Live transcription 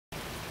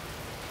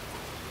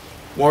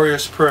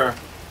Warrior's Prayer.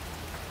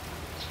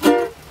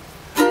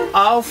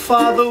 Our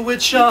Father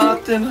which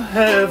art in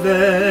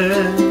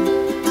heaven,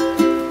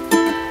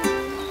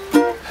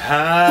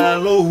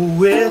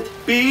 hallowed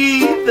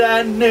be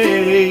thy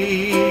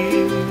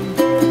name.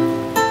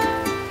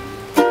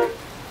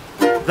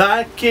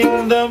 Thy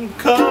kingdom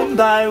come,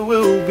 thy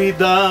will be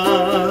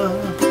done,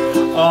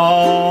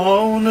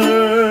 on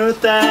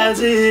earth as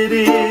it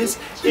is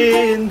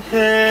in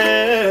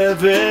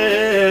heaven.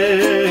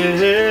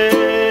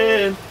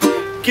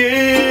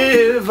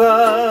 Give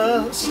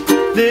us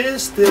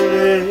this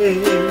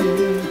day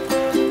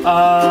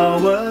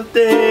our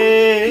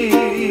daily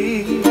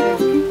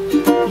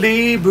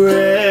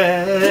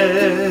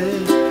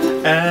bread,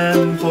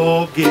 and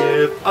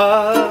forgive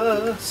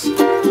us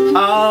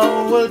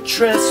our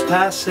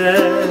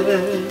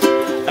trespasses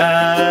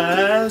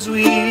as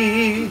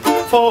we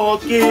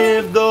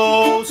forgive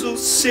those who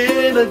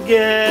sin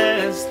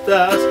against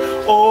us.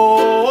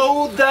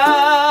 Oh,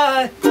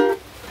 thy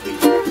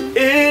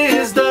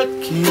is the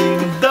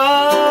kingdom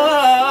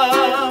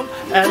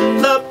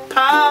and the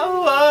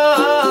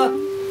power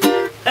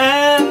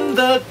and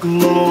the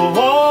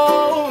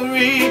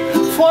glory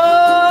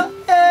forever,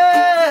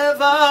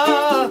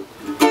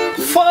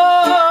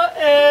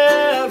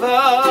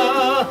 forever,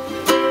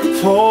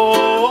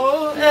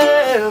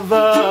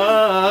 forever.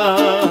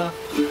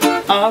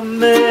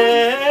 Amen.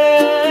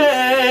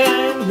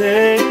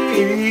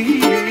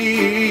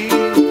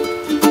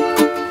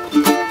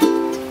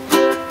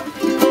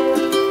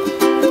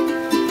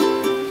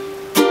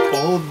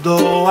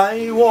 Although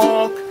I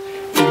walk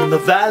in the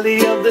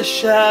valley of the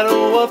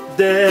shadow of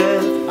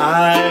death,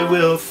 I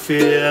will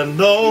fear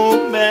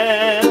no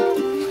man,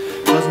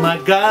 'cause my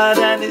God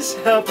and His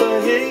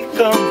helper, He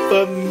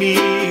comfort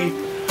me.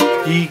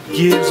 He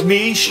gives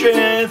me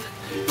strength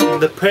in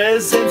the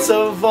presence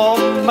of all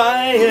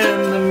my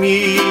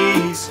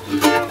enemies,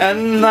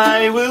 and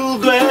I will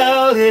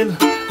dwell in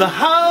the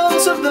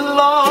house of the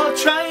Lord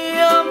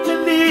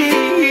triumphantly.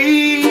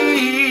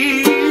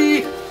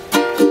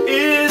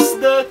 Is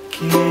the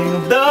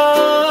kingdom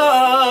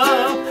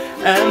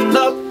and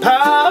the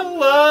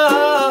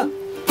power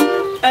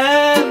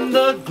and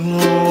the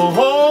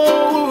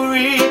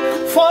glory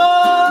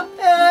forever,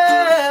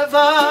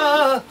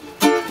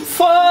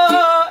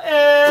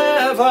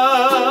 forever,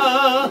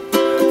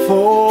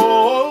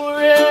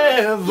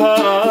 forever.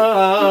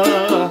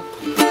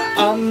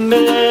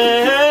 Amen.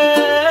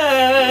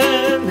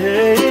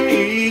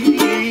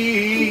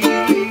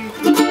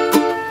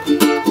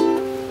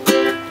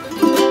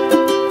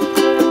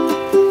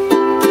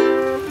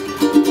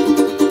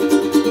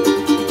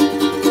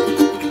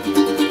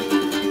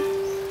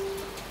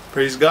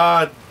 Praise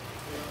God.